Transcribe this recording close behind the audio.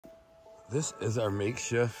This is our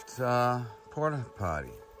makeshift porta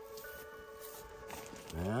potty.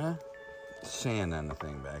 Yeah, sand on the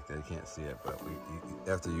thing back there. You can't see it, but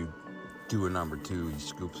after you do a number 2, you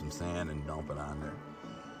scoop some sand and dump it on there.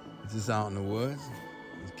 It's just out in the woods.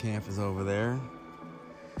 The camp is over there,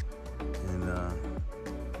 and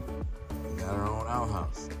we got our own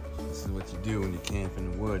outhouse. This is what you do when you camp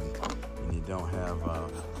in the woods and you don't have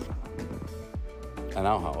an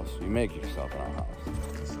outhouse. You make yourself an outhouse.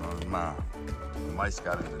 So the mice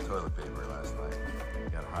got into the toilet paper last night. You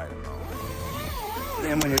gotta hide them all.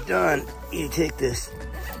 Then when you're done, you take this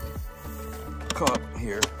cup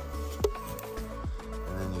here,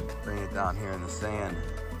 and then you bring it down here in the sand,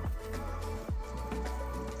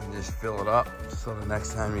 and just fill it up. So the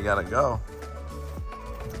next time you gotta go,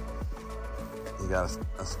 you got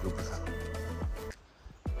a scoop of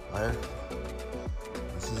fire.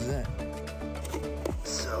 This is it.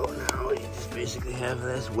 So now you just basically have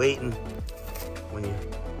this waiting when you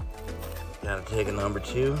gotta take a number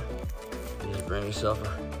 2. You just bring yourself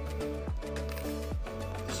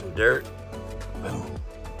some dirt. Boom.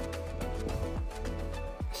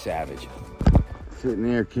 Savage. Sitting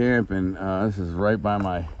there camping. This is right by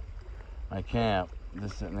my camp.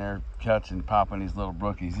 Just sitting there catching, popping these little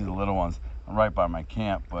brookies. These are the little ones. I'm right by my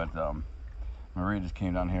camp, but Marie just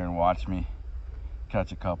came down here and watched me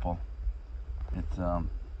catch a couple. It's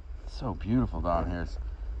so beautiful down here.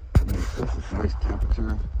 It's such a nice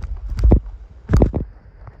temperature.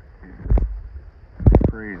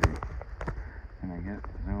 Crazy. Can I get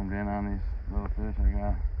zoomed in on these little fish I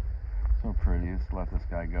got? So pretty. Just let this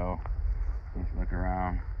guy go. Just look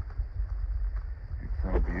around. It's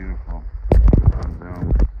so beautiful.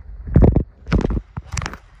 Zoom.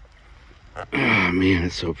 Oh man,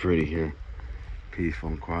 it's so pretty here. Peaceful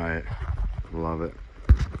and quiet. Love it.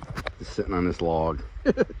 Just sitting on this log.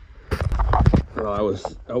 Well,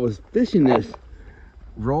 I was fishing this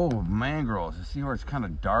row of mangroves. You see where it's kind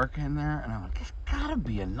of dark in there? And I'm like, there's gotta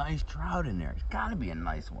be a nice trout in there. There's gotta be a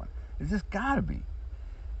nice one. There's just gotta be.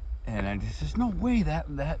 And there's no way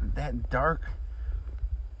that dark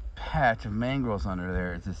patch of mangroves under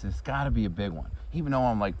there, it's gotta be a big one. Even though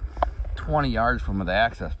I'm like 20 yards from where the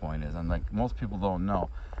access point is. I'm like, most people don't know.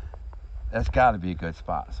 That's got to be a good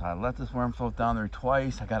spot. So I let this worm float down there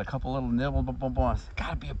twice. I got a couple little nibbles. Boom, boom, boom. I said,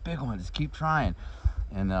 got to be a big one. Just keep trying.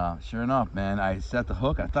 And sure enough, man, I set the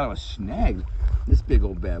hook. I thought I was snagged. This big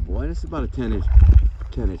old bad boy. This is about a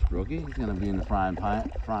 10-inch brookie. He's gonna be in the frying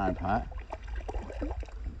pot.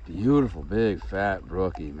 Beautiful, big, fat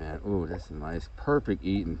brookie, man. Ooh, that's nice. Perfect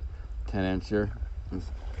eating 10-incher.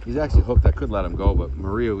 He's actually hooked. I could let him go, but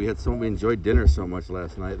Maria, we enjoyed dinner so much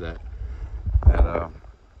last night that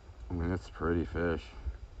I mean, it's a pretty fish.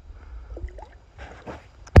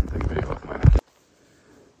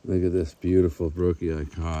 Look at this beautiful brookie I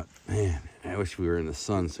caught. Man, I wish we were in the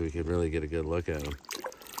sun so we could really get a good look at him.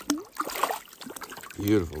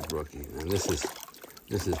 Beautiful brookie. And this is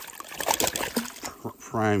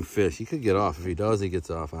prime fish. He could get off. If he does, he gets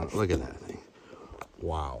off. Look at that thing.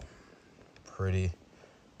 Wow. Pretty.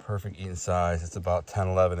 Perfect eating size. It's about 10,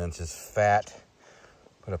 11 inches fat.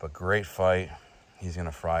 Put up a great fight. He's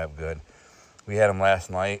gonna fry up good. We had him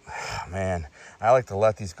last night. Man, I like to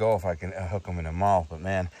let these go if I can hook them in the mouth, but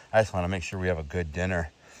man, I just want to make sure we have a good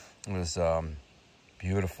dinner. It was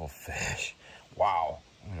beautiful fish. Wow,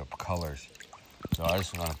 look at the colors. So I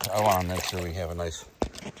want to make sure we have a nice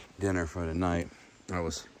dinner for the night. I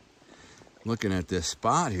was looking at this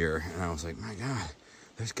spot here, and I was like, my God,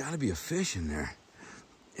 there's got to be a fish in there.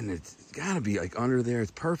 And it's got to be like under there. It's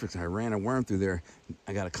perfect. And I ran a worm through there.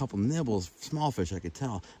 I got a couple nibbles, small fish I could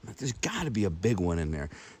tell. I'm like, there's got to be a big one in there.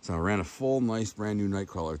 So I ran a full, nice, brand new night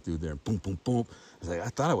crawler through there. Boom, boom, boom. I was like, I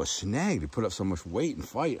thought I was snagged. He put up so much weight and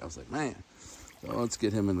fight. I was like, man. So let's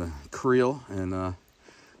get him in the creel, and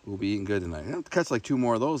we'll be eating good tonight. I'll catch like 2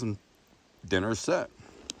 more of those, and dinner's set.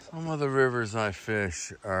 Some of the rivers I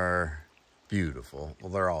fish are beautiful. Well,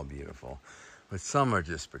 they're all beautiful, but some are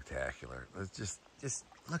just spectacular. It's just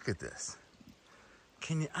look at this.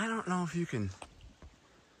 Can you, I don't know if you can,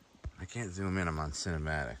 I can't zoom in, I'm on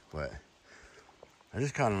cinematic, but I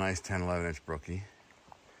just caught a nice 10, 11 inch brookie.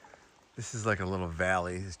 This is like a little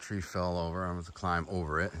valley. This tree fell over. I'm going to climb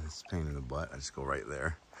over it, and it's a pain in the butt. I just go right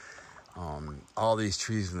there. All these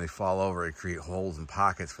trees, when they fall over, they create holes and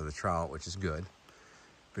pockets for the trout, which is good.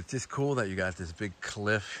 But it's just cool that you got this big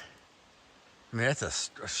cliff. I mean, that's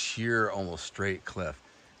a sheer, almost straight cliff,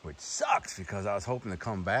 which sucks because I was hoping to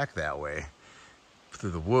come back that way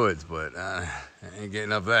through the woods, but I ain't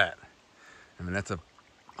getting up that. I mean, that's a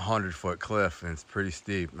 100-foot cliff, and it's pretty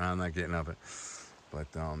steep. I'm not getting up it. But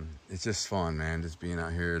it's just fun, man, just being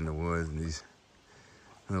out here in the woods and these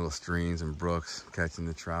little streams and brooks, catching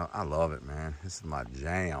the trout. I love it, man. This is my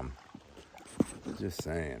jam. Just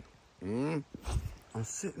saying. I'm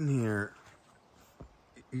sitting here.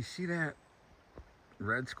 You see that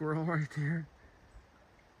red squirrel right there?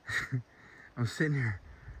 I'm sitting here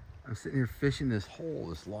fishing this hole.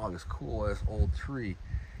 This log, this cool ass old tree,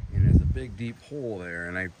 and there's a big deep hole there.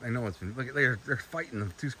 And I know it's been, look at, they're fighting the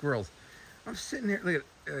two squirrels. I'm sitting there, look at,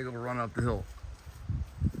 they go run up the hill.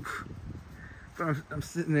 But I'm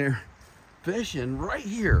sitting there fishing right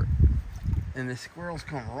here, and the squirrels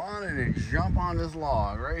come running and jump on this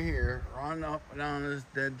log right here, run up and down this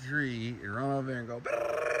dead tree, and run up there and go.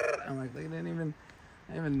 Brrr. I'm like, they didn't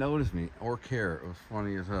even notice me or care. It was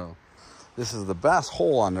funny as hell. This is the best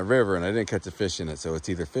hole on the river, and I didn't catch a fish in it, so it's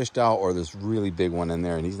either fished out or this really big one in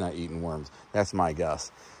there, and he's not eating worms. That's my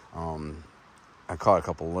guess. I caught a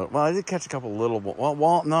couple little, well, I did catch a couple little,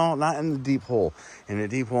 well, no, not in the deep hole. In the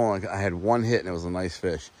deep hole, I had one hit, and it was a nice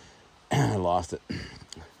fish. I lost it,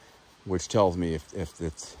 which tells me if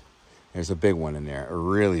there's a big one in there, a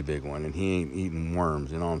really big one, and he ain't eating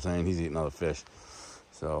worms, you know what I'm saying? He's eating other fish.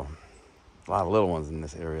 So, a lot of little ones in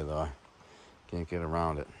this area, though. Can't get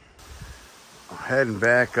around it. I'm heading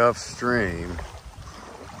back upstream,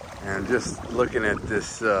 and I'm just looking at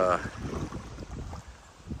this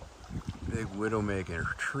big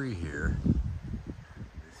widowmaker tree here.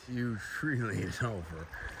 This huge tree leans over.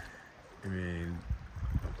 I mean,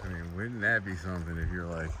 wouldn't that be something if you're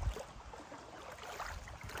like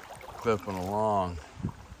flipping along?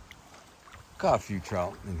 Caught a few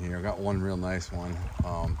trout in here. I got one real nice one.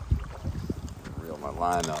 Reel my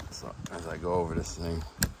line up so as I go over this thing.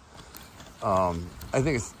 I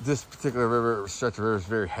think it's this particular stretch of river is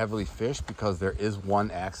very heavily fished because there is one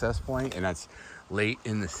access point, and that's late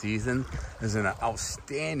in the season. There's an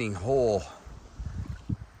outstanding hole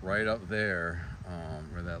right up there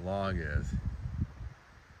where that log is,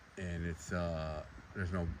 and it's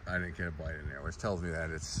there's no, I didn't get a bite in there, which tells me that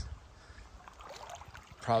it's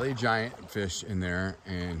probably a giant fish in there,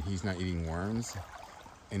 and he's not eating worms,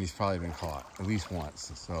 and he's probably been caught at least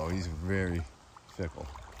once, so he's very fickle.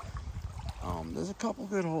 There's a couple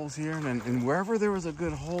good holes here, and wherever there was a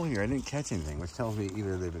good hole here, I didn't catch anything, which tells me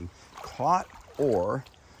either they've been caught or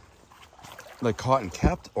like caught and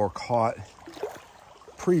kept, or caught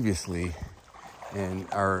previously and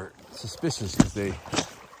are suspicious because they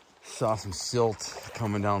saw some silt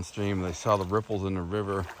coming downstream. They saw the ripples in the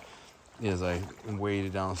river as I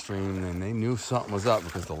waded downstream, and they knew something was up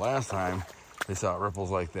because the last time they saw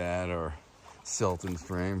ripples like that or silt in the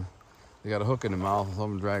stream, they got a hook in the mouth and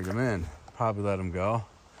someone dragged them in. Probably let them go.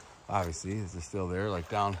 Obviously, if they're still there, like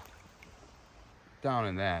down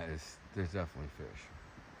in that there's definitely fish.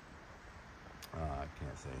 I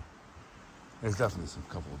can't say. There's definitely some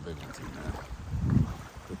couple of big ones in there.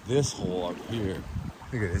 But this hole up here,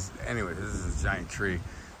 look at this. Anyway, this is a giant tree.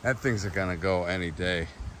 That thing's gonna go any day.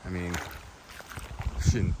 I mean,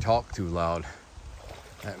 shouldn't talk too loud.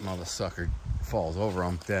 That mother sucker falls over,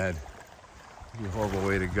 I'm dead. It'd be a horrible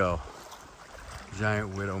way to go.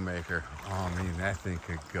 Giant widowmaker. Oh man, that thing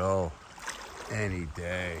could go any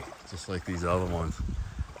day, just like these other ones.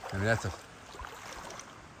 I mean, that's a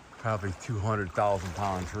probably 200,000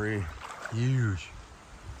 pound tree. Huge.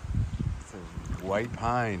 It's a white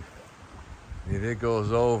pine. If it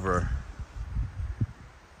goes over,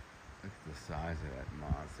 look at the size of that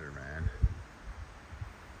monster,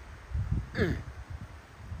 man.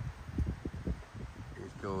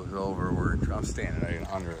 It goes over where I'm standing right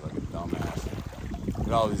under it like a dumbass.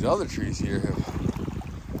 And all these other trees here have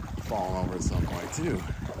fallen over at some point too.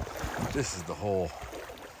 This is the hole.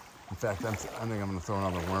 In fact, I think I'm gonna throw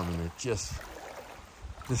another worm in there. Just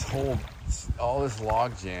this hole, all this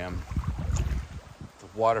log jam, the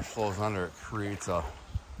water flows under it, creates a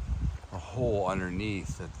hole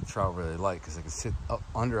underneath that the trout really like, because they can sit up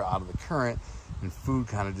under out of the current, and food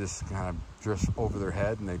kind of drifts over their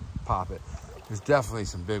head and they pop it. There's definitely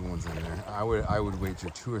some big ones in there. I would wager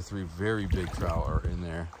 2 or 3 very big trout are in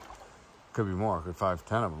there. Could be more, could 5,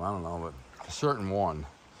 10 of them, I don't know, but a certain one.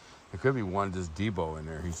 There could be one just Debo in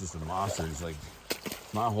there. He's just a monster. He's like,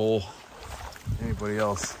 my hole. Anybody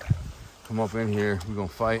else come up in here, we're gonna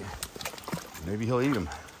fight. Maybe he'll eat him.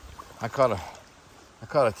 I caught a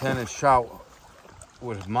 10-inch trout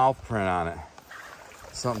with a mouth print on it.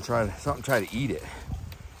 Something tried to eat it.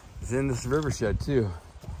 It's in this river shed too.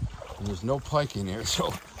 And there's no pike in here,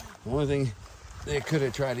 so the only thing they could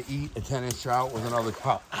have tried to eat a 10-inch trout was another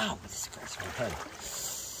trout. Ow, it scratched my head.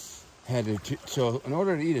 So in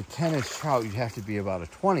order to eat a 10-inch trout, you'd have to be about a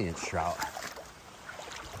 20-inch trout.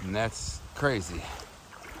 And that's crazy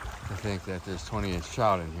to think that there's 20-inch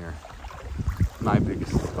trout in here. My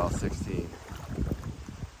biggest is about 16.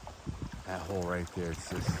 That hole right there, it's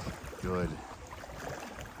just good.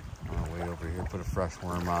 I'm gonna wait over here, put a fresh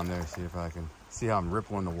worm on there, see if I can see how I'm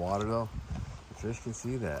rippling the water though. The fish can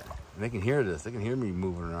see that. And they can hear this. They can hear me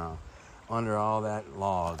moving around under all that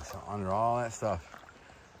logs, under all that stuff.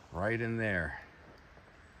 Right in there.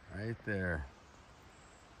 Right there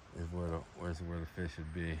is where the fish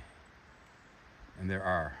should be. And there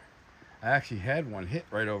are. I actually had one hit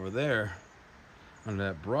right over there under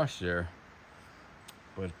that brush there,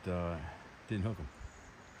 but didn't hook him.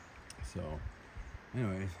 So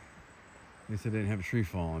anyways, at least I didn't have a tree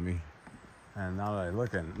fall on me. And now that I'm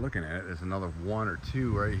looking at it, there's another one or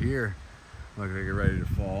two right here. Looking like they're ready to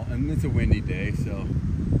fall. And it's a windy day, so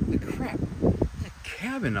holy crap. There's a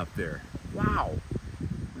cabin up there. Wow.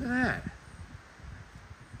 Look at that.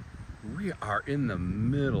 We are in the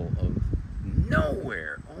middle of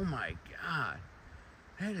nowhere. Oh my God.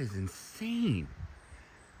 That is insane.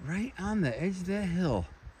 Right on the edge of that hill.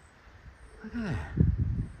 Look at that.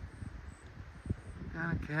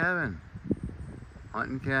 Got a cabin.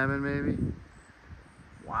 Hunting cabin, maybe.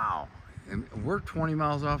 Wow. And we're 20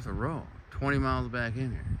 miles off the road. 20 miles back in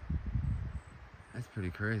here. That's pretty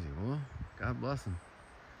crazy. Well, God bless him.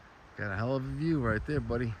 Got a hell of a view right there,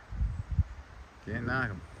 buddy. Can't knock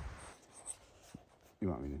him. You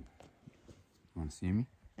want to see me?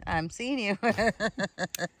 I'm seeing you. What's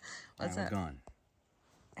I have a gun.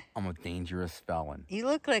 I'm a dangerous felon. You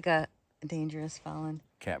look like a dangerous felon.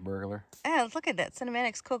 Cat burglar. Yeah, look at that.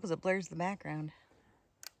 Cinematic's cool because it blurs the background.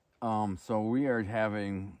 So we are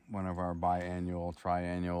having one of our biannual,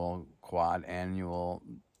 triannual, quadannual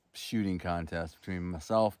shooting contests between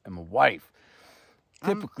myself and my wife.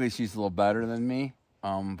 Typically, she's a little better than me,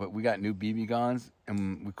 but we got new BB guns,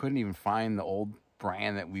 and we couldn't even find the old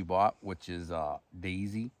brand that we bought, which is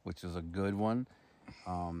Daisy, which is a good one.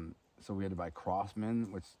 So we had to buy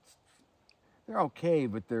Crossman, which they're okay,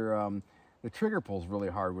 but they're the trigger pull's really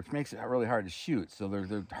hard, which makes it really hard to shoot. So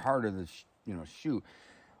they're harder to shoot.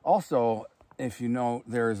 Also, if you know,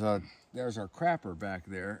 there's our crapper back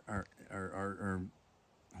there, our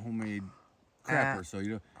homemade crapper. So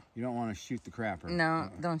you don't want to shoot the crapper. No,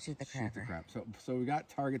 don't shoot the crapper. Shoot the crap. So we got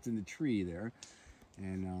targets in the tree there,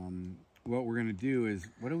 and what we're gonna do is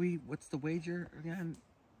what's the wager again?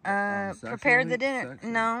 Prepare the dinner.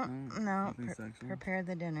 No. Prepare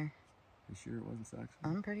the dinner. You sure it wasn't sexual?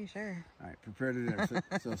 I'm pretty sure. All right, prepare the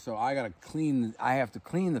dinner. So I gotta clean. I have to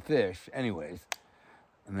clean the fish, anyways,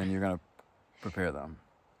 and then you're gonna prepare them.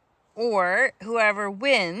 Or whoever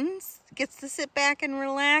wins gets to sit back and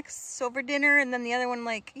relax over dinner, and then the other one,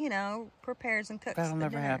 prepares and cooks. That'll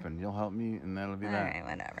never dinner. happen. You'll help me, and that'll be that. All right,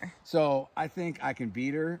 whatever. So I think I can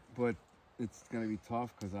beat her, but it's gonna be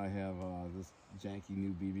tough because I have this janky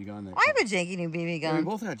new BB gun. I have a janky new BB gun. We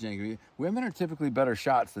both got janky. Women are typically better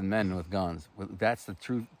shots than men with guns. That's the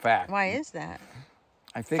true fact. Why is that?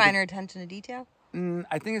 I think finer attention to detail.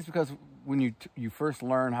 I think it's because when you first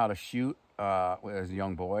learn how to shoot as a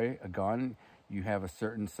young boy a gun, you have a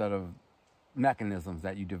certain set of mechanisms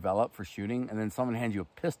that you develop for shooting, and then someone hands you a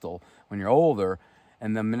pistol when you're older,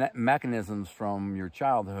 and the mechanisms from your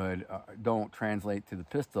childhood don't translate to the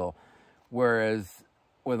pistol. Whereas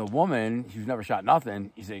with a woman who's never shot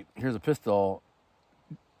nothing, you say, here's a pistol,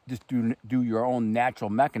 just do your own natural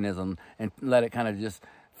mechanism and let it kind of just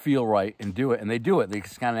feel right and do it. And they do it. They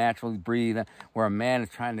just kind of naturally breathe. Where a man is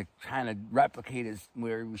trying to replicate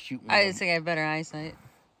where he was shooting. I just think I have better eyesight.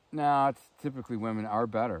 No, it's typically women are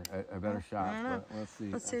better at better shots. But let's see.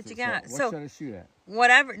 Let's see what you got. So what should I shoot at?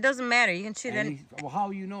 Whatever. It doesn't matter. You can shoot any. Well, how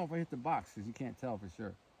do you know if I hit the box? Because you can't tell for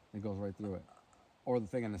sure. It goes right through it. Or the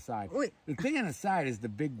thing on the side. Wait. The thing on the side is the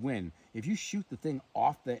big win. If you shoot the thing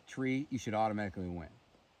off that tree, you should automatically win.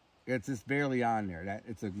 It's just barely on there.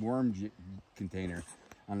 It's a worm container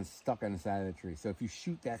stuck on the side of the tree. So if you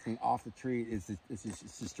shoot that thing off the tree, it's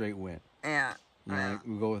a straight win. Yeah.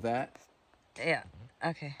 We go with that? Yeah.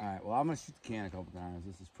 Okay. All right. Well, I'm going to shoot the can a couple times.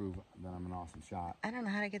 This is proof that I'm an awesome shot. I don't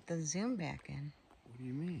know how to get the zoom back in. What do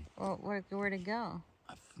you mean? Well, where'd it go?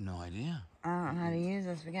 I have no idea. I don't know how to use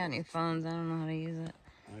this. We got new phones. I don't know how to use it.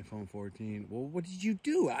 iPhone 14. Well, what did you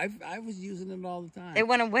do? I was using it all the time. It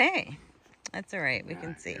went away. That's all right. We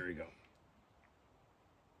can see. Here we go.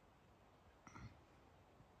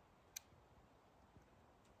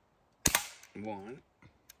 One,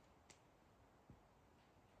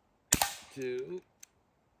 two,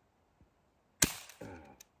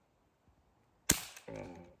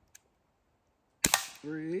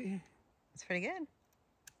 three. It's pretty good.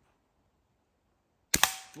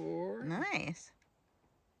 4. Nice.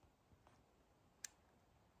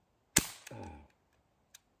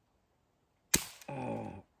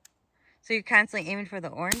 Oh. So you're constantly aiming for the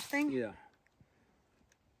orange thing? Yeah.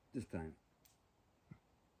 This time.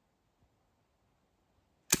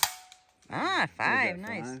 Ah, 5. What is that,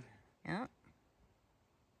 Nice. 5? Yep.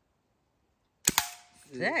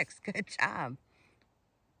 6. Good job.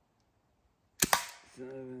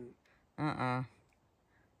 7.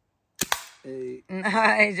 8.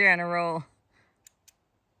 Nice. You're on a roll.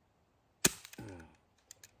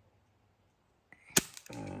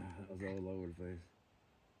 That was all over the place.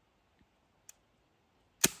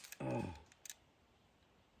 Oh.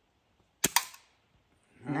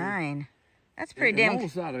 9. That's pretty damn. I'm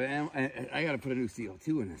almost out of ammo. I got to put a new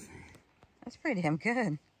CO2 in this thing. That's pretty damn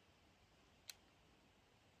good.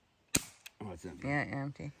 Oh, it's empty. Yeah,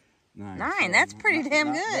 empty. 9. 9. That's pretty damn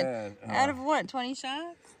not good. bad. Out of what? 20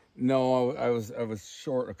 shots? No, I was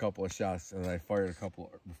short a couple of shots, and I fired a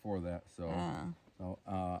couple before that. So,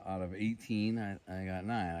 out of 18, I got 9.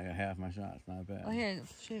 I got half my shots. Not bad. Well, here,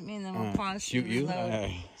 shoot me, and then we'll pause. Shoot you?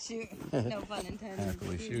 Shoot. No pun intended.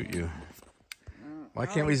 Happily shoot you. Why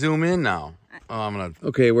can't we zoom in now? Oh, I'm gonna.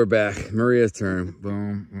 Okay, we're back. Maria's turn.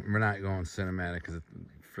 Boom. We're not going cinematic because the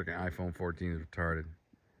freaking iPhone 14 is retarded.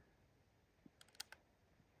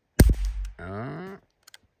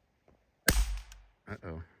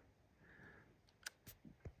 Uh-oh.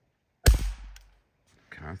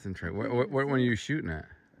 Concentrate. What one are you shooting at?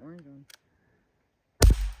 Orange one.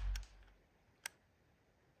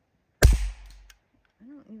 I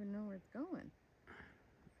don't even know where it's going.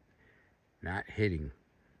 Not hitting.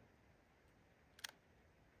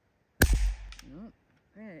 Nope.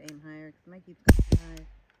 I gotta aim higher because my keeps going too high.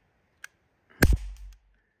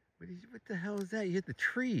 What the hell is that? You hit the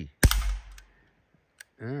tree.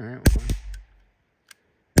 All right. 1,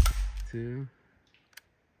 2,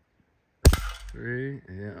 3.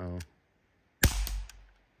 Yeah. Oh.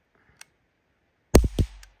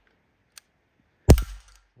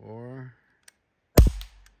 4,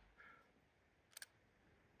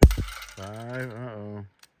 5. Uh-oh.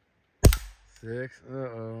 6.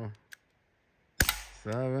 Uh-oh.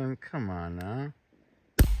 7. Come on now.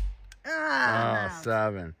 Ah! Oh,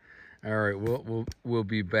 7. All right. We'll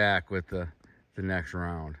be back with the next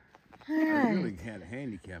round. I really had a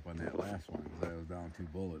handicap on that last one because I was down 2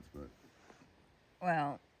 bullets, but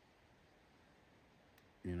Well,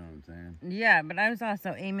 you know what I'm saying? yeah, but I was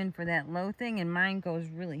also aiming for that low thing, and mine goes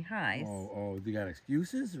really high. Oh, you got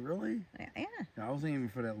excuses? Really? Yeah. I was aiming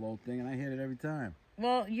for that low thing, and I hit it every time.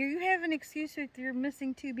 Well, you have an excuse if you're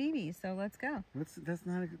missing 2 BBs, so let's go. That's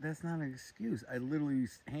not an excuse. I literally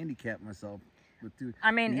handicapped myself with 2. I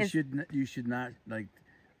mean, you should not like.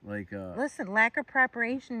 Listen, lack of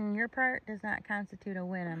preparation on your part does not constitute a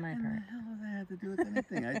win on my part. What the hell does that have to do with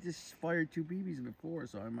anything? I just fired 2 BBs before,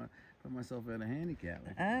 so I put myself at a handicap.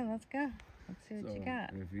 Oh, let's go. Let's see what you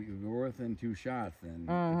got. If you're within 2 shots, then it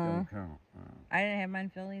doesn't count. I didn't have mine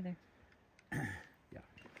fill either. Yeah.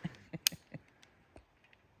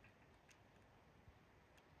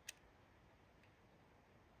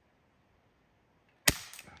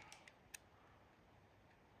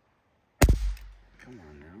 Come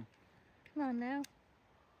on now. Come on now.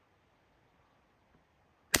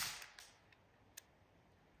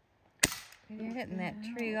 You're hitting that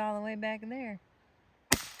tree all the way back there.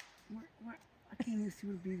 What? I can't even see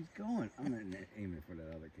where the bee's going. I'm not aiming for that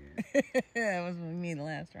other can. That was with me the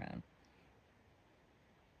last round.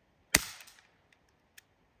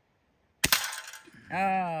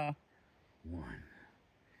 Oh. 1.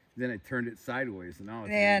 Then I turned it sideways, so now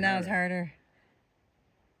it's now it's harder.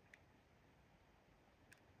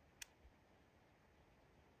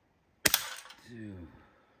 2.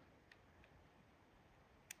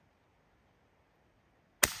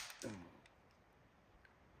 Oh.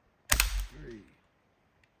 3.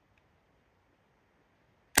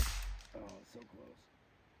 Oh, so close.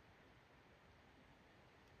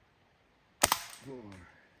 4.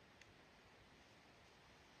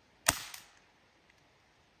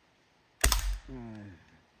 5.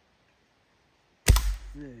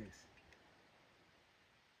 6.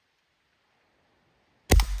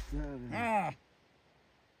 7. Ah.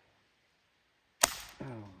 Oh.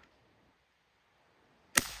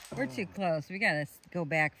 We're too close. We gotta go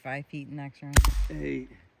back 5 feet next round. 8.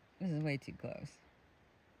 This is way too close.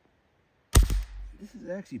 This is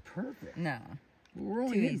actually perfect. No. Well, we're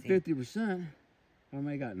only hitting 50%. How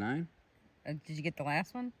many I got? 9? Did you get the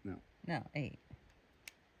last one? No. No, 8.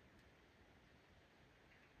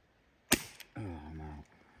 Oh, I'm out.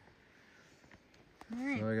 All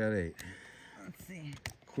right. So I got 8. Let's see.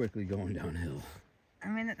 Quickly going downhill. I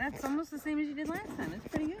mean, that's almost the same as you did last time. It's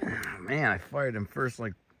pretty good. Oh, man, I fired them first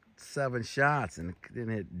like 7 shots and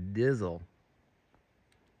didn't hit dizzle.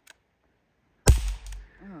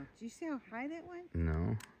 Oh, do you see how high that went?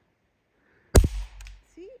 No.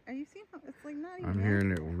 See? Are you seeing how it's like not even? I'm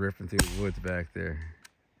hearing it ripping through the woods back there.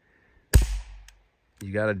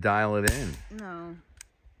 You got to dial it in. No.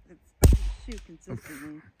 It doesn't shoot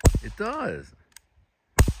consistently. It does.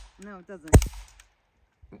 No, it doesn't.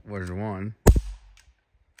 Where's one?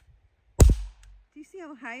 Do you see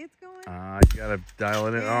how high it's going? You got to dial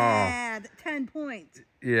it in. Yeah, 10 points.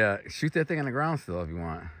 Yeah, shoot that thing on the ground still if you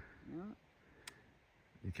want. No.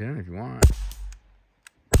 You can if you want.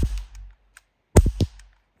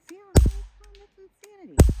 See how high it's going? That's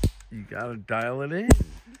insanity. You got to dial it in.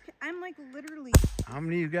 I'm like literally. How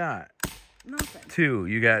many you got? Nothing. 2.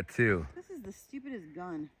 You got 2. This is the stupidest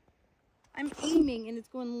gun. I'm aiming and it's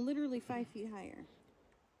going literally 5 feet higher.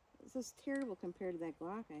 This is terrible compared to that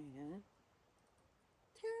Glock I had.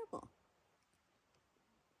 Terrible.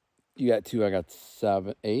 You got 2. I got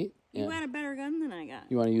 7, 8. You got a better gun than I got.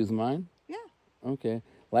 You want to use mine? Yeah. Okay.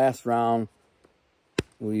 Last round,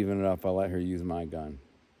 we'll even it up. I'll let her use my gun.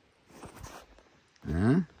 Huh?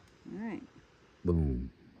 All right.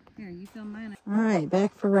 Boom. Here, you film mine. All right,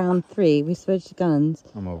 back for round 3. We switched guns.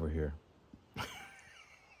 I'm over here.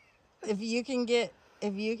 If you can get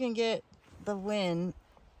the win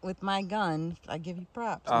with my gun, I give you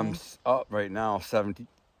props. I'm up right now, 70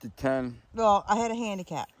 to 10. Well, I had a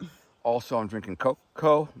handicap. Also, I'm drinking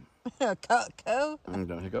Cocoa. Cocoa. I'm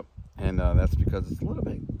gonna hiccup, and that's because it's a little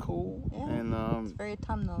bit cool, Yeah, and it's very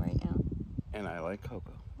autumnal right now. and I like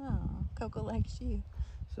cocoa. Oh, Coco likes you.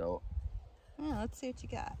 So, Yeah, let's see what you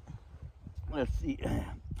got. let's see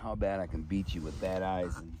how bad I can beat you with bad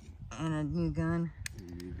eyes. And a new gun.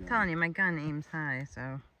 I'm telling you, my gun aims high,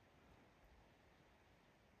 so.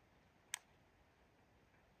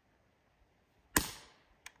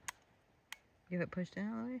 You have it pushed in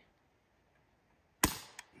all the way?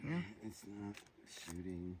 Yeah. It's not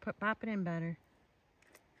shooting. Pop it in better.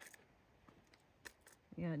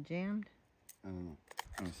 You got it jammed? I don't know.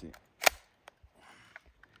 Let me see.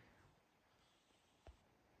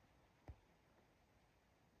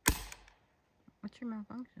 What's your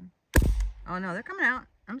malfunction? Oh no, they're coming out.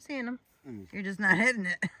 I'm seeing them. You're just not hitting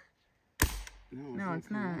it. No, it's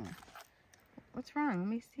not. What's wrong? Let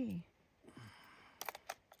me see.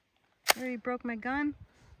 You already broke my gun?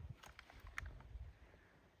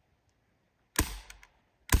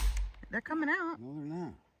 They're coming out. No, they're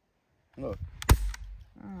not. Look.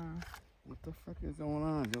 Oh. What the fuck is going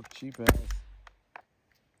on? You cheap ass.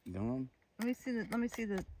 Dumb. Let me see that thing.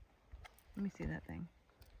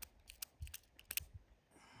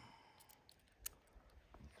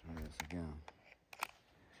 Let's try this again.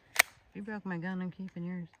 If you broke my gun, I'm keeping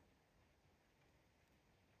yours.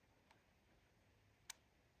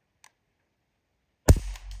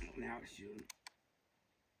 Now it's shooting.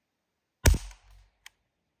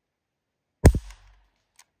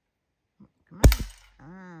 Come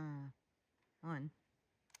on. One.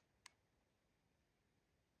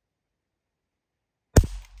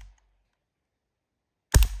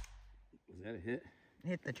 Was that a hit?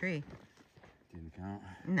 Hit the tree. Didn't count.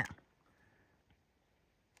 No.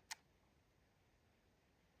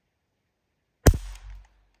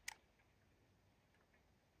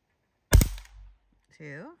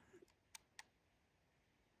 Two.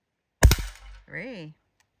 3.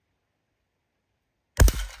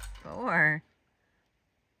 4.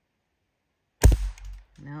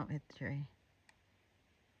 No, hit the tree.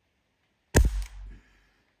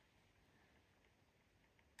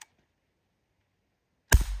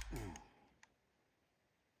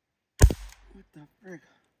 What the frick?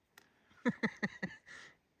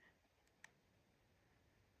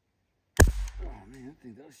 Oh man, that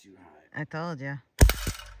thing does shoot high. I told you.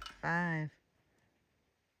 5.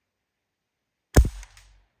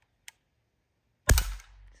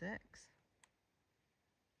 6.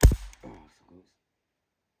 Oh, so close.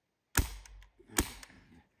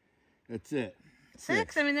 That's it.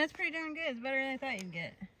 6? I mean, that's pretty darn good. It's better than I thought you'd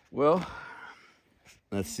get. Well,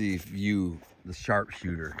 let's see if you, the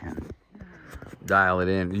sharpshooter, can dial it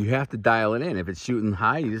in. You have to dial it in. If it's shooting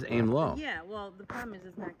high, you just aim low. Yeah, well, the problem is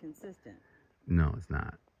it's not consistent. No, it's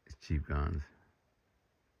not. It's cheap guns.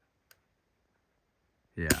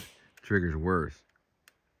 Yeah, trigger's worse.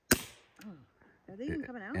 Oh, are they even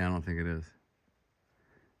coming out? I don't think it is.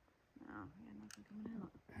 Oh, yeah, nothing coming out.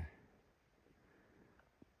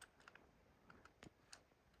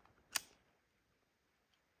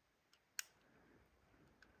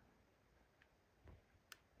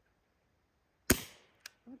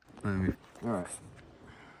 All right.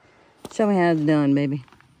 Show me how it's done, baby.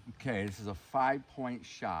 Okay, this is a 5-point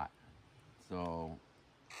shot. So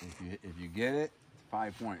if you get it,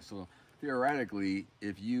 5 points. So theoretically,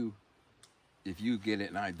 if you if you get it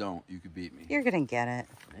and I don't, you could beat me. You're gonna get it.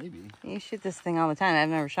 Maybe. You shoot this thing all the time. I've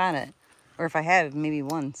never shot it. Or if I have, maybe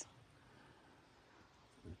once.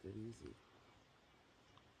 Not that easy.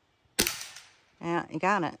 Yeah, you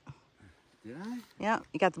got it. Did I? Yeah,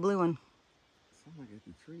 you got the blue one. Sounds like it's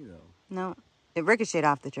the tree, though. No, it ricocheted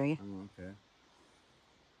off the tree. Oh, okay.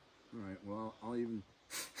 All right, well, I'll give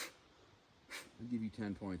you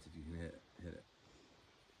 10 points if you can hit it.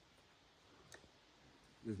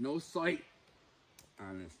 There's no sight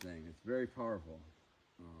on this thing. It's very powerful.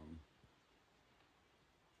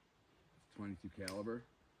 22 caliber.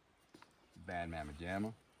 Bad mamma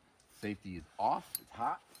jamma. Safety is off. It's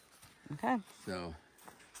hot. Okay. So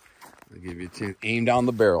I'll give you a chance. Aim down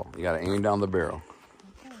the barrel. You got to aim down the barrel.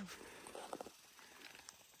 Okay.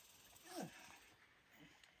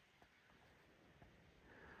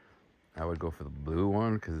 I would go for the blue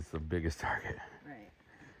one because it's the biggest target. Right.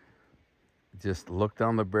 Just look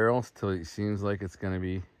down the barrels till it seems like it's gonna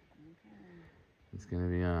be. Okay. It's gonna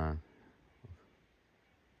be on.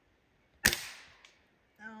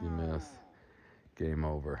 You miss. Game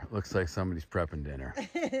over. Looks like somebody's prepping dinner.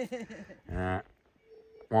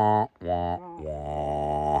 Wah, wah,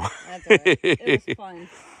 wah. That's all right. It was fun.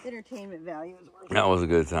 Entertainment value was worth it. That was a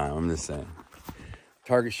good time. I'm just saying.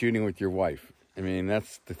 Target shooting with your wife. I mean,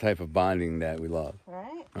 that's the type of bonding that we love.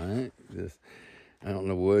 Right? Right? Just out in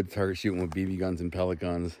the woods, target shooting with BB guns and pellet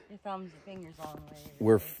guns. Your thumbs, your fingers all the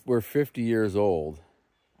way. We're 50 years old.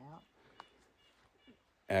 Yeah.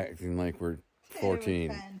 Acting like we're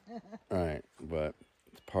 14. Right, but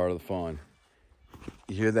it's part of the fun.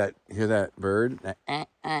 You hear that bird?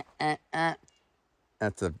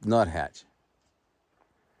 That's a nuthatch.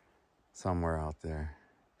 Somewhere out there.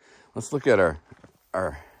 Let's look at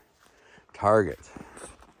our target.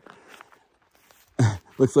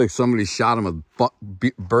 Looks like somebody shot him with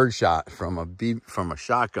bird shot from a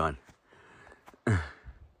shotgun.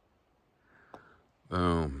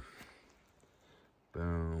 Boom.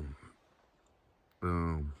 Boom.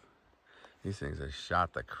 Boom. These things have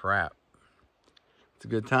shot the crap. It's a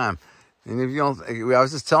good time. And if you don't, I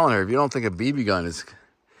was just telling her, if you don't think a BB gun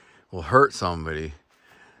will hurt somebody,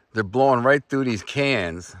 they're blowing right through these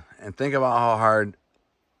cans. And think about how hard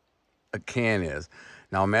a can is.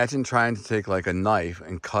 Now imagine trying to take like a knife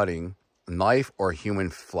and cutting a knife or human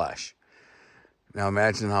flesh. Now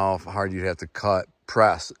imagine how hard you'd have to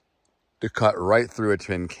press to cut right through a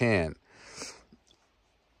tin can.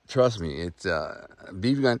 Trust me, it's a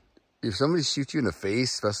BB gun. If somebody shoots you in the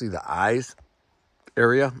face, especially the eyes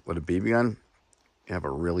area with a BB gun, you have a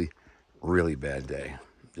really, really bad day.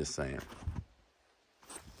 Just saying.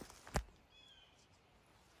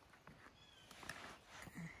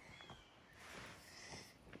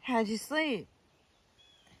 How'd you sleep?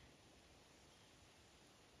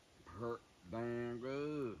 Hurt damn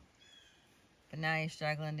good. But now you're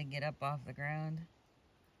struggling to get up off the ground.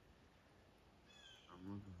 I'm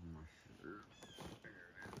looking for my shirt. There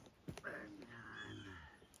it is. Back behind.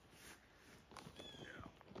 Yeah.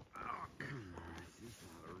 Oh, come on. It's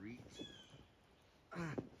out of reach.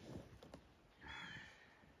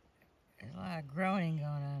 There's a lot of groaning going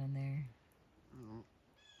on in there. Oh,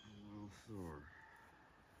 I'm a little sore.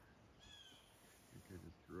 I think I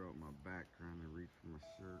just threw out my back trying to reach for my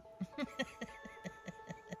shirt.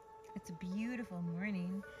 It's a beautiful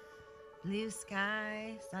morning. Blue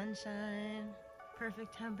sky, sunshine,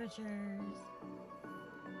 perfect temperatures.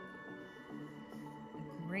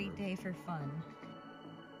 A great day for fun.